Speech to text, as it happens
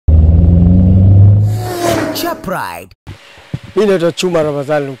cha Pride. Mimi naitwa Chuma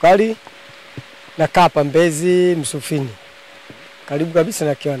Ramadhani Lukali na kapa Mbezi Msufini. Karibu kabisa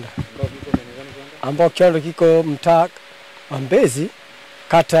na Kiwanda. Ambao Kiwanda kiko mtaa wa Mbezi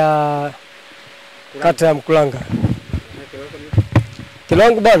kata ya Mkuranga.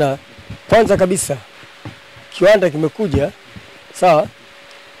 Kilangu bana, kwanza kabisa Kiwanda kimekuja sawa,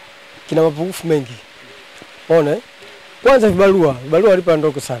 kina mapungufu mengi. Unaona? Kwanza vibarua walipa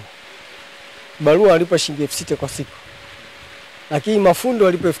ndogo sana. Vibarua walipa shilingi 6,000 kwa siku. Lakini mafundo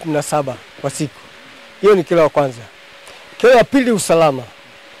walipa 17,000 kwa siku. Hiyo ni kila wa kwanza. Kila wa pili usalama.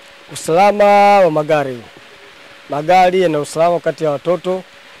 Usalama wa magari. Magari yana usalama kati ya watoto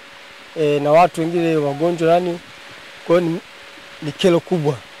na watu wengine wagonjwa nani. Kwa hiyo ni kero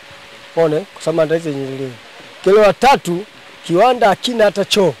kubwa. Unaona? Kwa sababu ndio yenyewe. Kero wa tatu, Kiwanda hakina hata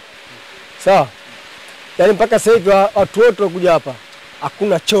choo. Sawa? Yaani mpaka sasa hivi watu wote wakuja hapa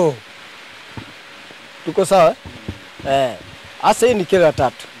hakuna choo. Tuko sawa? Hasa hii ni kero ya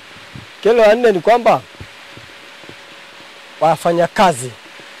tatu. Kero ya nne ni kwamba wanafanya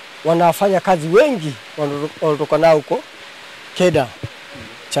kazi wengi wanatoka nao huko Keda,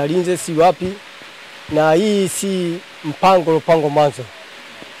 Chalinze si wapi, na hii si mpango mwanzo.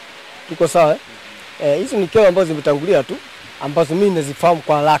 Tuko sawa? Hizo ni kero ambazo zimetangulia tu ambazo mimi nazifahamu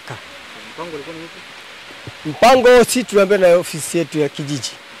kwa haraka. Mpango ulikuwa ni upi? Mpango si tunaambia na ofisi yetu ya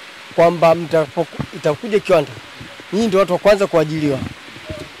kijiji kwamba itakuja Kiwanda, nyinyi ndio watu wa kwanza kuajiliwa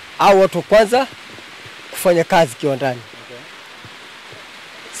au watu wa kwanza kufanya kazi kiwandani.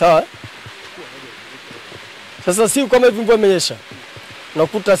 Sawa? Sasa si kama hivi mvua imenyesha,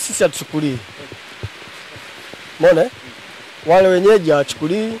 unakuta sisi hatuchukulii. Umeona? Wale wenyeji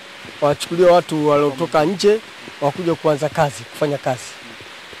hawachukulii, wachukulia watu waliotoka nje wakuja kuanza kazi, kufanya kazi.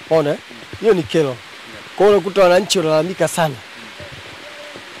 Umeona? Hiyo ni kero. Kwa hiyo unakuta wananchi wanalalamika sana.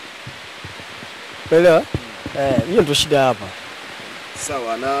 Elewa? Hiyo ndio shida hapa.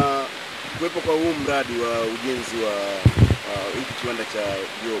 Sawa, na kuwepo kwa huu mradi wa ujenzi wa hiki kiwanda cha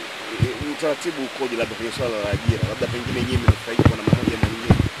Vioo, utaratibu ukoje labda kwenye swala la ajira? Labda pengine nyinyi mnafaidi kwa namna moja na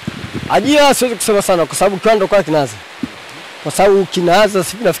nyingine. Ajira siwezi kusema sana kwa sababu kiwanda kwa kinaanza. Kwa sababu kinaanza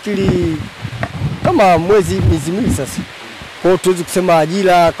sisi nafikiri kama miezi miwili sasa. Kwa hiyo tuwezi kusema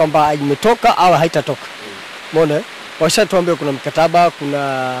ajira kwamba imetoka au haitatoka. Umeona? Washatuambia kuna mkataba,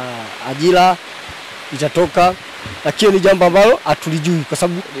 kuna ajira itatoka, lakini ni jambo ambalo hatulijui kwa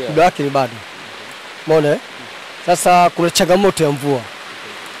sababu muda wake ni bado. Umeona? Sasa kuna changamoto ya mvua.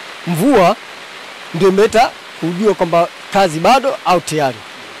 Mvua ndio imeleta kujua kwamba kazi bado au tayari.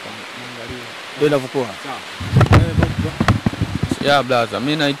 Ndio inavyokuwa. Ya blaza,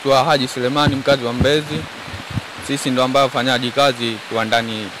 mimi naitwa Haji Selemani, mkazi wa Mbezi. Sisi ndio ambao wafanyaji kazi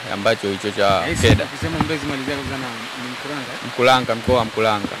kiwandani ambacho hicho cha Keda. Ukisema Mbezi malizia kabisa na Mkuranga. Mkuranga, mkoa wa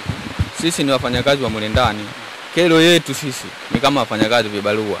Mkuranga. Sisi ni wafanyakazi wa mle ndani. Kero yetu sisi ni kama wafanyakazi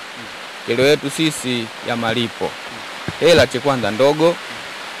vibarua. Kero yetu sisi ya malipo. Hela cha kwanza ndogo,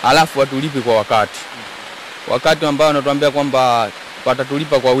 alafu watulipi kwa wakati. Wakati ambao wanatuambia kwamba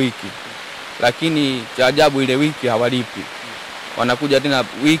watatulipa kwa wiki. Lakini cha ajabu ile wiki hawalipi. Wanakuja tena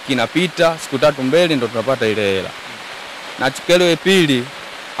wiki inapita, siku 3 mbele ndio tunapata ile hela. Na kero ya pili,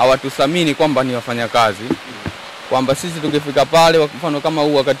 hawatuthamini kwamba ni wafanyakazi. Kwamba sisi tukifika pale, kwa mfano kama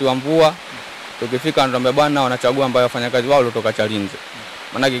huu wakati wa mvua, tukifika ndio bwana wanachagua ambao wafanyakazi wao kutoka Chalinze.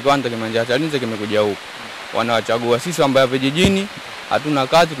 Maana kiwanda kimanja Chalinze kimekuja huko. Wanawachagua sisi ambao vijijini hatuna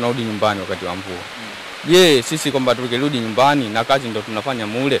kazi, tunarudi nyumbani wakati wa mvua. Je, sisi kwamba tukirudi nyumbani na kazi ndio tunafanya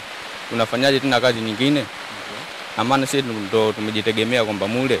mule, tunafanyaje tena kazi nyingine? Na maana sisi ndio tumejitegemea kwamba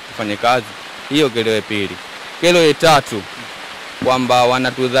mule tufanye kazi. Hiyo kero ya pili. Kero ya tatu, kwamba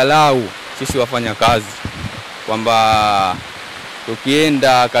wanatudhalau sisi wafanya kazi. Kwamba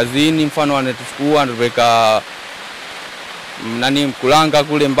tukienda kazini mfano wanatuchukua wanatupeleka Mkuranga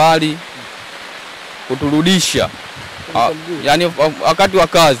kule mbali kuturudisha. Yaani wakati wa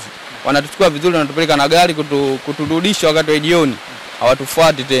kazi wanatuchukua vizuri, wanatupeleka na gari kuturudisha wakati wa jioni.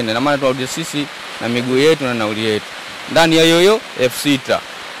 Hawatufuati tena. Na maana tunarudi sisi na miguu yetu na nauli yetu. Ndani ya yoyo F6.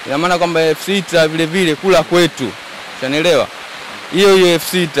 Ina maana kwamba F6 vile vile kula kwetu. Unanielewa? Hiyo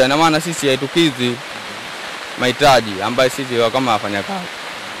F6 ina maana sisi haitukizi mahitaji ambayo sisi kama wafanyakazi.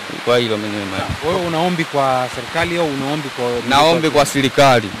 Kwa hilo mwenyewe. Wewe unaombi kwa serikali au unaombi kwa naombi kwa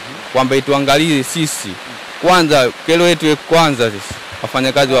serikali kwamba ituangalie sisi. Kwanza kero yetu ya kwanza sisi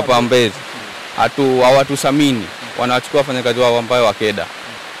wafanyakazi wa Pambezi hawatuthamini. Wanachukua wafanyakazi wao ambao wa Keda.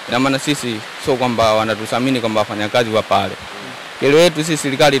 Ina maana sisi sio kwamba wanatuthamini kwamba wafanyakazi wa pale. Kero yetu sisi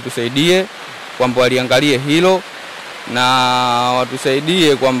serikali tusaidie kwamba waliangalie hilo na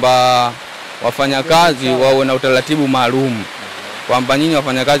watusaidie kwamba wafanyakazi wawe na utaratibu maalum. Kwamba nyinyi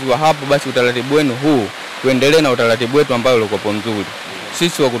wafanyakazi wa hapo basi utaratibu wenu huu tuendelee na utaratibu wetu ambao ulikuwa mzuri.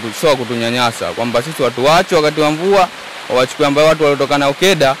 Sisi wa kutunyanyasa kwamba sisi watu waache wakati wa mvua, wachukue ambao watu walitokana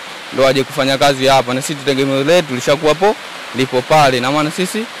Ukeda ndio waje kufanya kazi hapa, na sisi tegemeo letu lishakuwa hapo lipo pale, na maana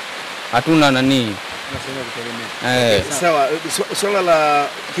sisi hatuna nani. Sawa, swala la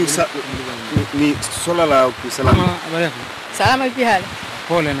ni swala la usalama. Salama vipi hali?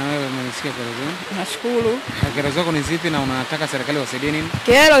 Pole na wewe, umenisikia kero zenu? Nashukuru. Kero zako ni zipi na unataka serikali wasaidie nini?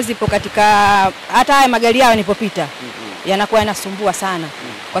 Kero zipo katika hata haya magari yao yanapopita. Yanakuwa yanasumbua sana.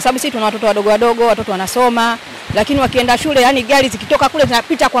 Kwa sababu sisi tuna watoto wadogo, watoto wanasoma, lakini wakienda shule yani gari zikitoka kule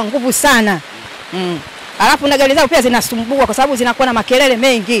zinapita kwa nguvu sana. Alafu na gari zao pia zinasumbua kwa sababu zinakuwa na makelele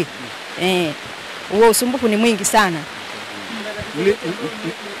mengi. Huo usumbufu ni mwingi sana.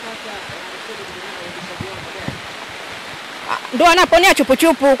 Ndio wanaponea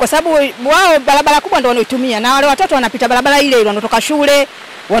chupu kwa sababu wao barabara kubwa ndio wanaoitumia, na wale watoto wanapita barabara ile ile wanatoka shule,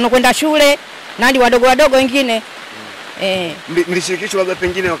 wanakwenda shule, na hadi wadogo wengine. Mlishirikishwa labda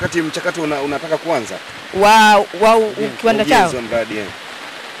pengine wakati mchakato unataka kuanza kiwanda chao?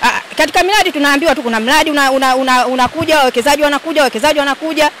 Katika miradi tunaambiwa tu kuna mradi unakuja, wawekezaji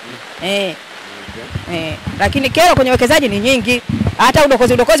wanakuja. Lakini kero kwenye wawekezaji ni nyingi. Hata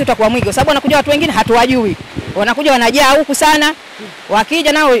udokozi utakuwa mwingi kwa sababu wanakuja watu wengine hatuwajui. Wanakuja wanajaa huku sana.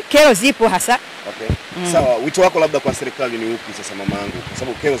 Wakija nao kero zipo hasa. Sawa, wito wako labda kwa serikali ni upi sasa mamangu? Kwa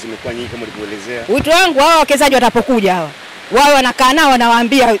sababu kero zimekuwa nyingi kama ulivyoelezea. Wito wangu hao wawekezaji watapokuja hawa, wao wanakaa nao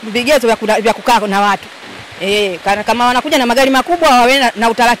wanawaambia vigezo vya kukaa na watu. Kama wanakuja na magari makubwa wawe na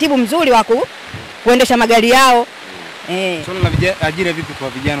utaratibu mzuri wa kuendesha magari yao. Swala la ajira vipi kwa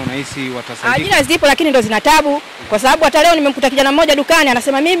vijana, unahisi watasaidika? Ajira zipo lakini ndo zina tabu kwa sababu hata leo nimemkuta kijana mmoja dukani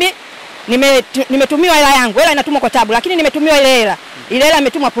anasema mimi nimetumiwa hela yangu. Hela inatumwa kwa tabu lakini nimetumiwa ile hela. Ile hela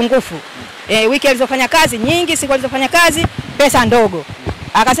imetumwa pungufu. Wiki alizofanya kazi nyingi, siku alizofanya kazi pesa ndogo.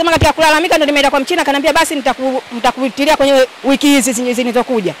 Akasema katika kulalamika ndo nimeenda kwa mchina akaniambia basi nitakutilia kwenye wiki hizi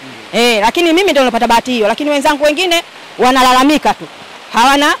zilizokuja. Lakini mimi ndio nilipata bahati hiyo, lakini wenzangu wengine wanalalamika tu.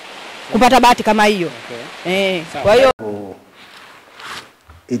 Hawana kupata bahati kama hiyo. Kwa hiyo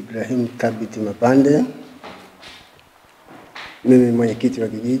Ibrahim Thabiti Mapande, mimi mwenyekiti wa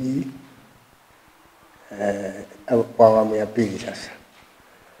kijiji kwa awamu ya pili sasa.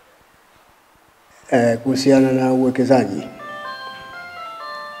 Kuhusiana na uwekezaji,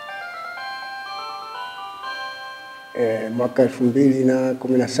 mwaka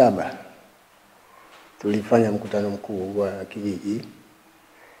 2017 tulifanya mkutano mkuu wa kijiji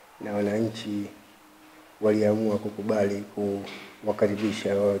na wananchi waliamua kukubali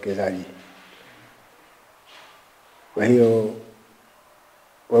kuwakaribisha wawekezaji. Kwa hiyo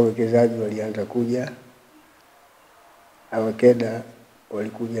wawekezaji walianza kuja. Vioo Keda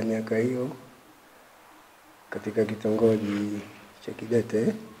walikuja miaka hiyo katika kitongoji cha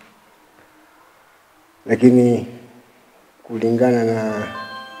Kidete, lakini kulingana na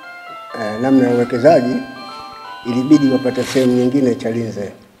namna ya uwekezaji ilibidi wapate sehemu nyingine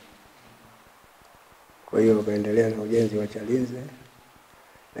Chalinze. Kwa hiyo wakaendelea na ujenzi wa Chalinze,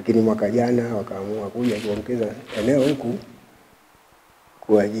 lakini mwaka jana wakaamua kuja kuongeza eneo huku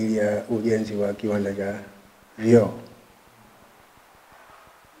kwa ajili ya ujenzi wa kiwanda cha vioo.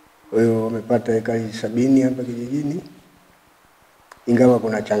 Kwa hiyo wamepata ekari 70 hapa kijijini, ingawa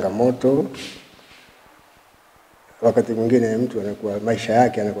kuna changamoto. Wakati mwingine mtu anakuwa maisha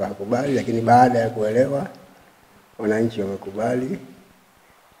yake anakuwa hakubali, lakini baada ya kuelewa wananchi wamekubali.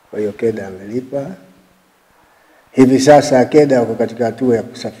 Kwa hiyo Keda amelipa. Hivi sasa Keda wako katika hatua ya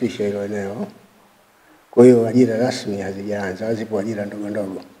kusafisha hilo eneo. Kwa hiyo ajira rasmi hazijaanza, zipo ajira ndogo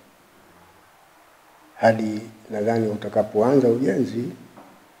ndogo. Hadi nadhani utakapoanza ujenzi,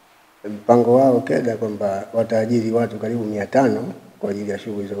 mpango wao Keda kwamba wataajiri watu karibu 500 kwa ajili ya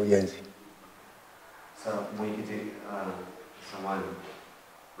shughuli za ujenzi. Sawa, mwenyekiti, samahani.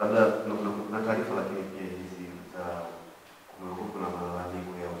 Labda kuna taarifa lakini pia hizi za kumekuwa na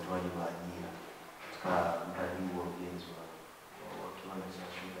malalamiko ya utoaji wa ajira katika mradi wa ujenzi wa kiwanda cha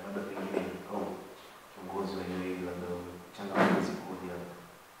shule. Labda pengine au kiongozi wa eneo hili labda changamoto zikoje hapa?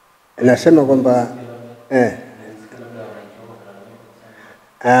 Nasema kwamba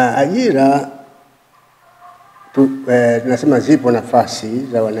ajira tunasema zipo nafasi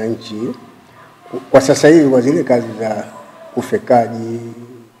za wananchi kwa sasa hivi kwa zile kazi za ufekaji,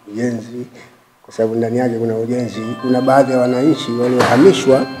 ujenzi, kwa sababu ndani yake kuna ujenzi. Kuna baadhi ya wananchi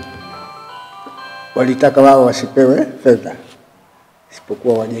waliohamishwa walitaka wao wasipewe fedha,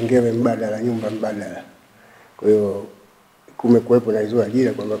 isipokuwa wajengewe mbadala, nyumba mbadala. Kwa hiyo kumekuwepo na hizo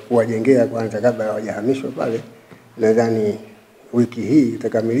ajira kwamba kuwajengea kwanza kabla hawajahamishwa pale. Nadhani wiki hii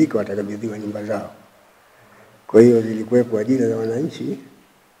itakamilika, watakabidhiwa nyumba zao. Kwa hiyo zilikuwepo ajira za wananchi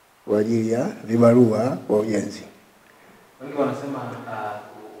kwa ajili ya vibarua kwa ujenzi. Wengi wanasema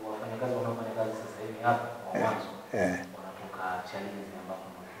wafanyakazi wanaofanya kazi sasa hivi hapa kwa mwanzo wanatoka challenge ambapo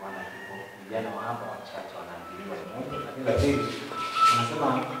kiwanda kipo, vijana wa hapa wachache wanaajiriwa mmoja, lakini la pili wanasema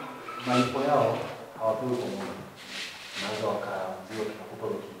malipo yao hawapewi kwa muda. Naweza wakaambiwa tunakupa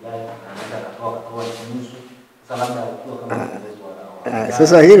wiki ijayo na anaweza akatoa nusu. Sasa labda ukiwa kama mwenyezo wa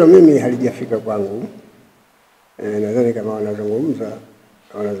sasa hilo mimi halijafika kwangu. Nadhani kama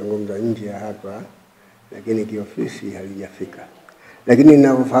wanazungumza nje ya hapa, lakini kiofisi halijafika. Lakini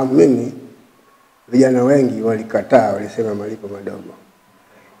ninavyofahamu mimi, vijana wengi walikataa, walisema malipo madogo.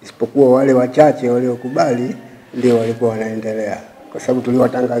 Isipokuwa wale wachache waliokubali ndio walikuwa wanaendelea. Kwa sababu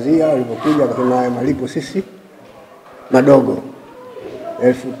tuliwatangazia walipokuja wakasema haya malipo sisi madogo.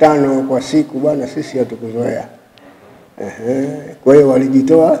 1500 kwa siku bwana sisi hatukuzoea. Kwa hiyo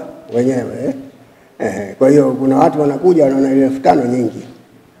walijitoa wenyewe. Kwa hiyo kuna watu wanakuja wanaona 1500 nyingi.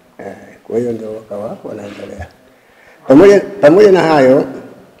 Kwa hiyo ndio wakawa wanaendelea. Pamoja na hayo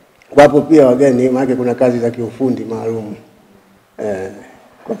wapo pia wageni, maana kuna kazi za kiufundi maalum.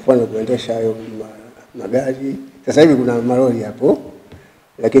 Kwa mfano kuendesha hayo magari. Sasa hivi kuna malori hapo,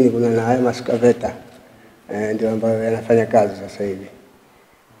 lakini kuna na haya maskaveta ndio ambayo yanafanya kazi sasa hivi.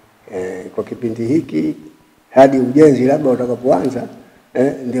 Kwa kipindi hiki hadi ujenzi labda utakapoanza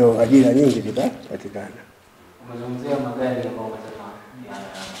ndio ajira nyingi zitapatikana. Umezungumzia magari ambayo unasema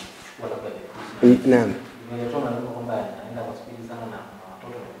yanachukua labda vitu. Naam. Nimetoa maneno kwamba yanaenda kwa spidi sana na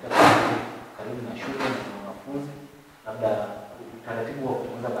watoto karibu na shule na wanafunzi, labda taratibu wa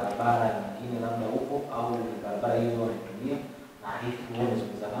kutengeneza barabara nyingine labda huko au barabara hiyo wanatumia na hivi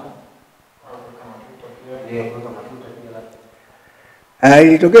unazungumza nao au kama matuta pia kuweka matuta pia labda.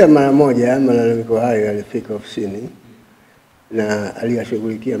 Ilitokea mara moja malalamiko hayo yalifika ofisini na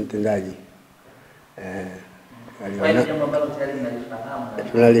aliyashughulikia mtendaji.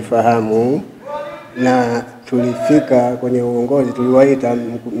 Tunalifahamu na tulifika kwenye uongozi, tuliwaita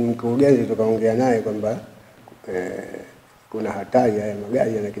mkurugenzi tukaongea naye kwamba kuna hatari ya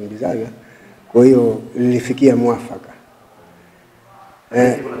magari yanakimbizana. Kwa hiyo lilifikia mwafaka. Kuna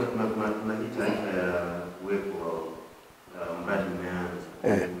taarifa ya uwepo mradi umeanza,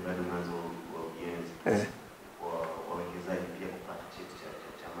 mradi mwanzo wa ujenzi. Wawekezaji pia kupata cheti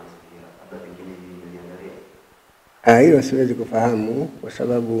cha mazingira. Labda pengine hili hilo siwezi kufahamu kwa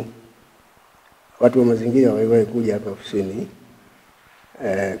sababu watu wa mazingira waliwahi kuja hapa ofisini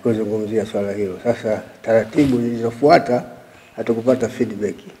kuzungumzia swala hilo. Sasa taratibu zilizofuata hatukupata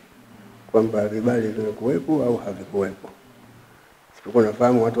feedback kwamba vibali vimekuwepo au havikuwepo. Sipokuwa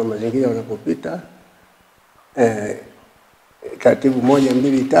nafahamu watu wa mazingira wanapopita taratibu 1,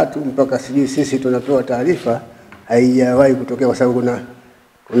 2, 3 mpaka sijui sisi tunapewa taarifa, haijawahi kutokea kwa sababu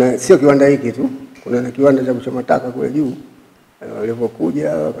kuna sio kiwanda hiki tu, kuna na kiwanda cha kuchoma taka kule juu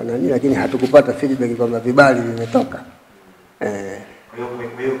walipokuja wakanani, lakini hatukupata feedback kwamba vibali vimetoka. Kwa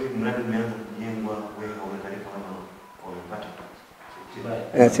hiyo mradi umeanza kujengwa, wewe taarifa kama wamepata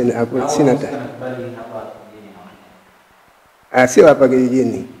sina sio hapa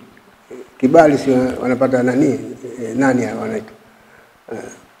kijijini. Kibali si wanapata nani wanaitwa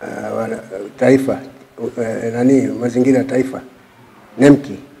taifa nani mazingira taifa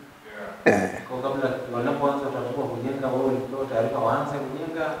nemki. Kwa kabla wanapoanza watakuwa kujenga, wao walitoa taarifa waanze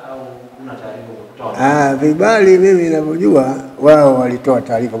kujenga au kuna taarifa kutoa? Vibali mimi ninavyojua wao walitoa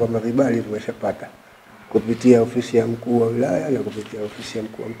taarifa kwamba vibali tumeshapata kupitia ofisi ya mkuu wa wilaya na kupitia ofisi ya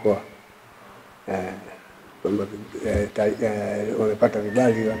mkuu wa mkoa. Kwamba wamepata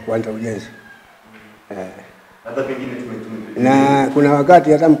vibali vya kuanza ujenzi. Hata pengine na kuna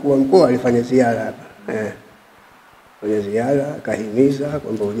wakati hata mkuu wa mkoa alifanya ziara hapa. Kwenye ziara akahimiza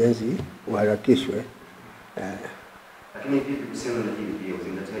kwamba ujenzi uharakishwe. Lakini vipi kusema na hili pia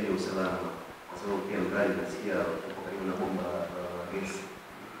uzingatiaje usalama, kwa sababu pia mradi nasikia uko karibu na bomba la gesi.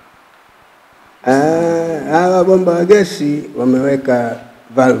 Hawa bomba la gesi wameweka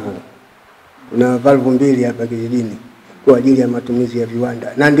valve. Kuna valve 2 hapa kijijini kwa ajili ya matumizi ya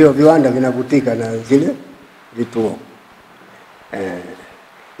viwanda, na ndio viwanda vinavutika na zile vituo.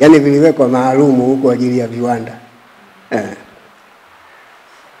 Yaani viliwekwa maalumu huko kwa ajili ya viwanda.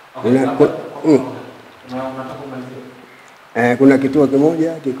 Kuna kituo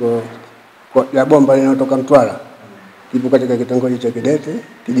kimoja kiko la bomba linalotoka Mtwara, kipo katika kitongoji cha Kidete,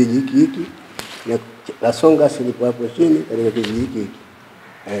 kijiji hiki na la Songa silipo hapo chini katika kijiji hiki.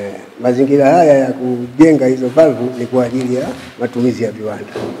 Mazingira haya ya kujenga hizo valvu ni kwa ajili ya matumizi ya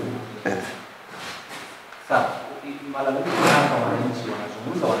viwanda. Sawa, malalamiko hapa wananchi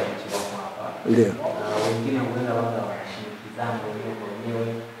wanazungumza, wananchi wako hapa. Ndio. Wengine huenda labda wanashinikizana wenyewe kwa wenyewe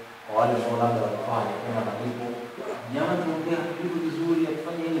kwa wale ambao labda wanafanya kuna malipo. Nyama tuongea kitu vizuri ya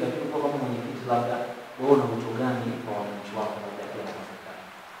kufanya hili, lakini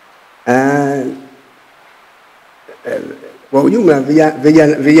kwa ujumla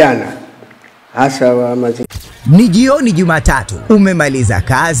vijana hasa wa mazingira. Ni jioni Jumatatu, umemaliza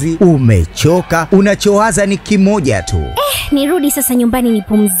kazi, umechoka, unachowaza ni kimoja tu. Nirudi sasa nyumbani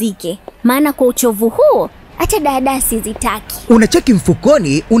nipumzike. Maana kwa uchovu huo hata dada sizitaki. Unacheki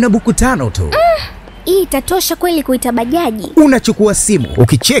mfukoni una buku 5 tu. Hii itatosha kweli kuita bajaji? Unachukua simu,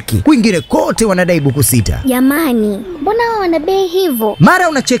 ukicheki kwingine kote wanadai buku 6. Jamani, mbona wao wana bei hivyo? Mara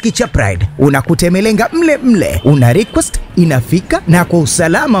unacheki Chapride, unakutemelenga mle, una request inafika, na kwa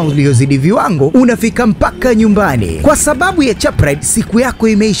usalama uliozidi viwango unafika mpaka nyumbani. Kwa sababu ya Chapride, siku yako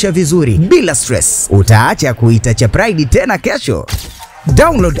imeisha vizuri bila stress. Utaacha kuita Chapride tena kesho.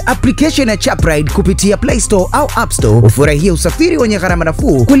 Download application ya Chapride kupitia Play Store au App Store, ufurahie usafiri wenye gharama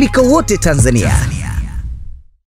nafuu kuliko wote Tanzania.